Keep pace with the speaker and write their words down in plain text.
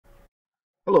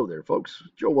Hello there, folks.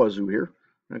 Joe Wazoo here.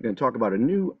 I'm going to talk about a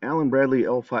new Allen Bradley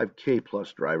L5K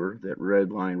Plus driver that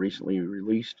RedLion recently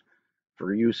released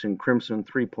for use in Crimson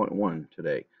 3.1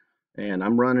 today. And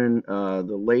I'm running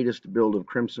the latest build of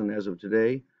Crimson as of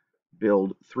today,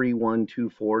 build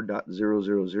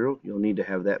 3124.000. You'll need to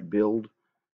have that build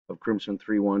of Crimson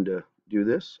 3.1 to do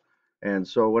this. And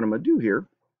so what I'm going to do here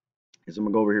is I'm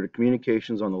going to go over here to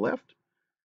Communications on the left,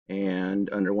 and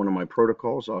under one of my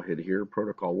protocols, I'll hit here,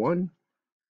 Protocol 1.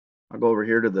 I'll go over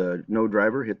here to the node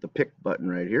driver, hit the pick button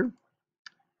right here,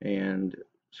 and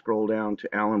scroll down to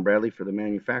Allen Bradley for the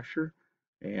manufacturer,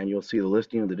 and you'll see the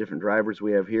listing of the different drivers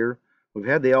we have here. We've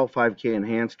had the L5K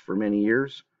enhanced for many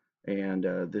years, and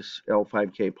this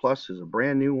L5K Plus is a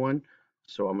brand new one,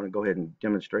 so I'm going to go ahead and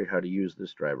demonstrate how to use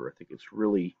this driver. I think it's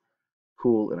really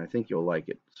cool, and I think you'll like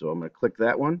it. So I'm going to click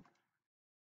that one.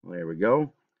 There we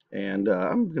go. And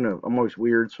I'm always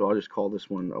weird, so I'll just call this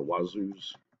one a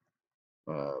Wazoo's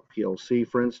PLC,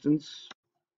 for instance.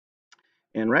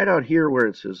 And right out here where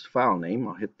it says file name,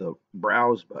 I'll hit the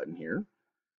browse button here,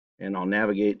 and I'll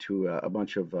navigate to a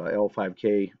bunch of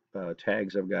L5K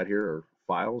tags I've got here, or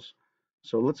files.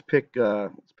 So let's pick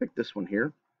this one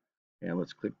here, and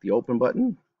let's click the open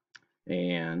button,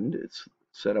 and it's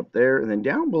set up there. And then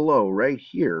down below right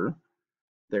here,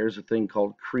 there's a thing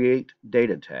called create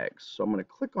data tags. So I'm going to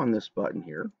click on this button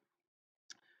here.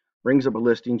 Brings up a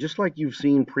listing just like you've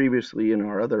seen previously in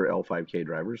our other L5K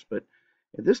drivers, but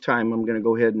at this time I'm going to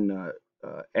go ahead and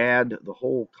add the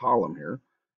whole column here.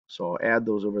 So I'll add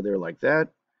those over there like that,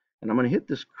 and I'm going to hit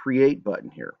this create button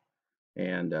here,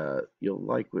 and you'll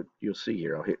like what you'll see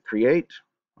here. I'll hit create,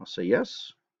 I'll say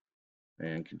yes,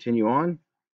 and continue on,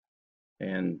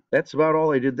 and that's about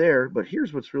all I did there. But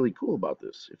here's what's really cool about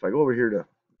this. If I go over here to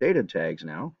data tags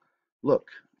now, look,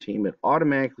 team, it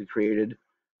automatically created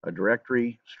a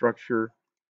directory structure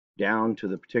down to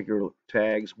the particular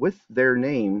tags with their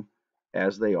name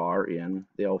as they are in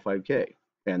the L5K.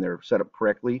 And they're set up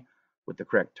correctly with the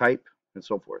correct type and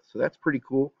so forth. So that's pretty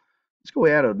cool. Let's go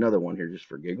add another one here just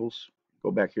for giggles.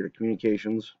 Go back here to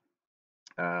communications.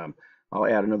 I'll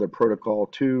add another protocol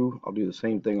 2. I'll do the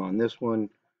same thing on this one.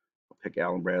 I'll pick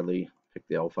Allen Bradley, pick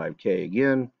the L5K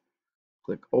again,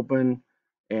 click open.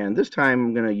 And this time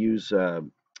I'm going to use,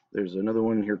 there's another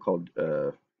one here called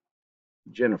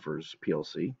Jennifer's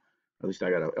PLC. At least I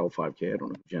got a L5K. I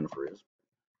don't know who Jennifer is.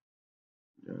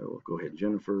 We'll go ahead,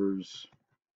 Jennifer's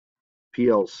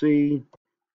PLC,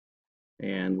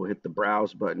 and we'll hit the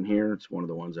browse button here. It's one of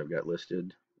the ones I've got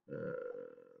listed.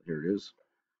 Here it is.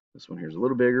 This one here is a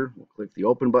little bigger. We'll click the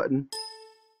open button.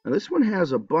 Now this one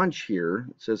has a bunch here.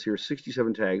 It says here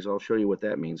 67 tags. I'll show you what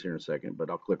that means here in a second,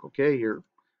 but I'll click OK here.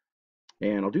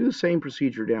 And I'll do the same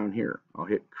procedure down here. I'll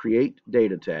hit create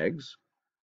data tags.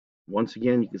 Once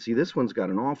again, you can see this one's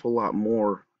got an awful lot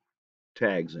more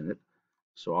tags in it.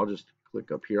 So I'll just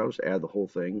click up here. I'll just add the whole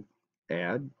thing.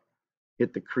 Add.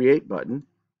 Hit the create button.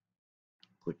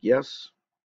 Click yes.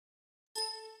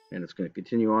 And it's going to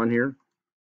continue on here.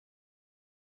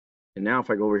 And now if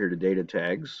I go over here to data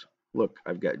tags, look,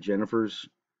 I've got Jennifer's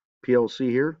PLC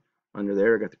here. Under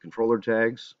there, I got the controller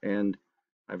tags, and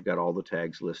I've got all the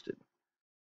tags listed.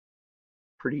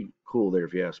 Pretty cool there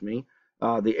if you ask me.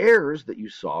 The errors that you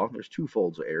saw, there's two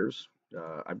folds of errors.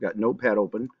 I've got Notepad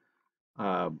open.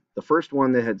 The first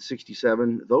one that had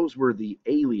 67, those were the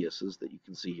aliases that you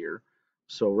can see here.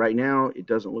 So right now, it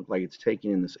doesn't look like it's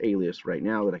taking in this alias right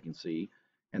now that I can see.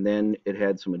 And then it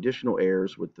had some additional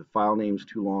errors with the file names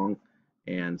too long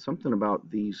and something about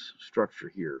these structure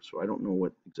here. So I don't know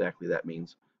what exactly that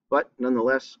means. But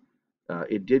nonetheless,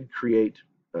 it did create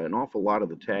an awful lot of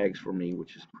the tags for me,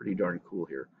 which is pretty darn cool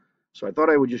here. So I thought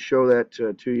I would just show that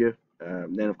to you.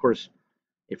 Then, of course,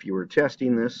 if you were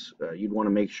testing this, you'd want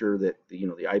to make sure that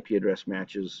the IP address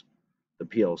matches the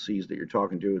PLCs that you're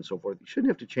talking to and so forth. You shouldn't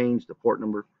have to change the port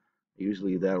number. I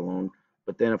usually leave that alone.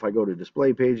 But then if I go to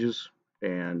display pages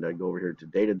and I go over here to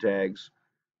data tags,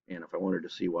 and if I wanted to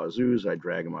see Wazoo's, I'd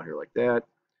drag them out here like that.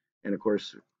 And of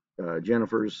course,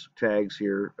 Jennifer's tags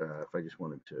here, if I just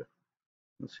wanted to,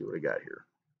 let's see what I got here.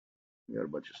 We got a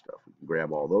bunch of stuff. We can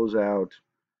grab all those out.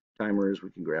 Timers, we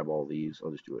can grab all these.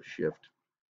 I'll just do a shift.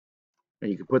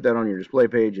 And you can put that on your display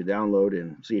page and download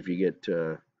and see if you get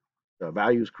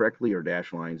values correctly or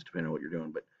dash lines, depending on what you're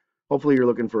doing. But hopefully you're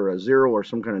looking for a 0 or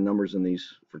some kind of numbers in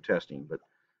these for testing. But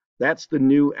that's the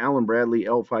new Allen Bradley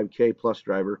L5K Plus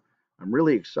driver. I'm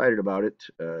really excited about it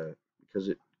because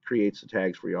it creates the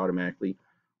tags for you automatically.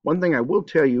 One thing I will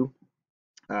tell you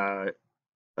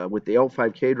with the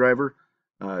L5K driver,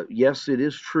 yes, it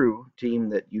is true, team,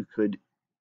 that you could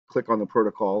click on the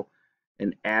protocol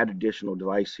and add additional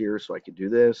device here. So I could do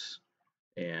this,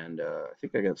 And I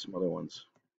think I got some other ones.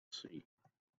 Let's see.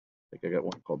 I think I got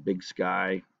one called Big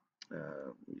Sky.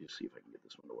 Let me just see if I can get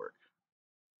this one to work.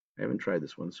 I haven't tried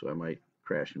this one, so I might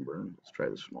crash and burn. Let's try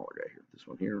the smaller guy here. This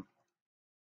one here.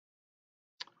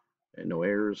 And no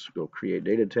errors. Go create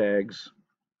data tags.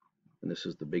 And this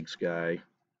is the Big Sky.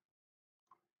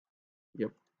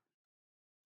 Yep.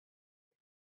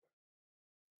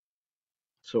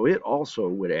 So it also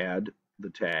would add the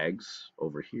tags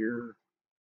over here.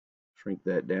 Shrink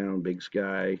that down, Big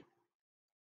Sky.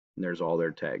 And there's all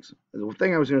their tags. The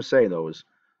thing I was going to say, though, is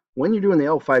when you're doing the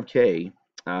L5K,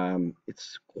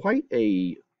 it's quite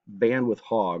a bandwidth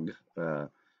hog.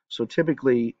 So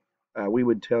typically, we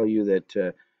would tell you that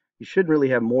you shouldn't really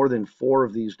have more than 4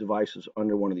 of these devices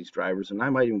under one of these drivers. And I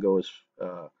might even go as,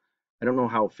 I don't know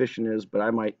how efficient it is, but I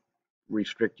might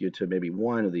restrict you to maybe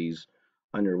 1 of these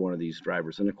under one of these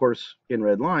drivers. And of course, in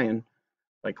RedLion,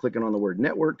 by clicking on the word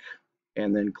network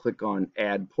and then click on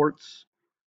add ports,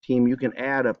 team, you can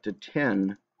add up to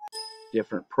 10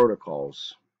 different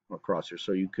protocols across here.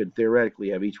 So you could theoretically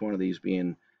have each one of these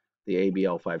being the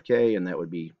ABL5K, and that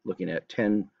would be looking at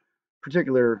 10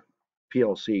 particular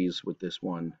PLCs with this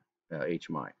one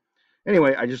HMI.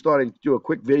 Anyway, I just thought I'd do a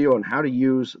quick video on how to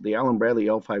use the Allen Bradley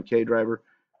L5K driver.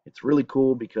 It's really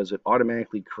cool because it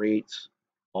automatically creates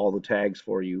all the tags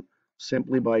for you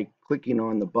simply by clicking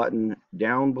on the button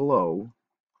down below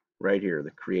right here,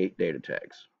 the create data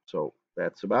tags. So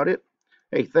that's about it.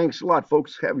 Hey, thanks a lot,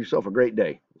 folks. Have yourself a great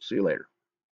day. We'll see you later.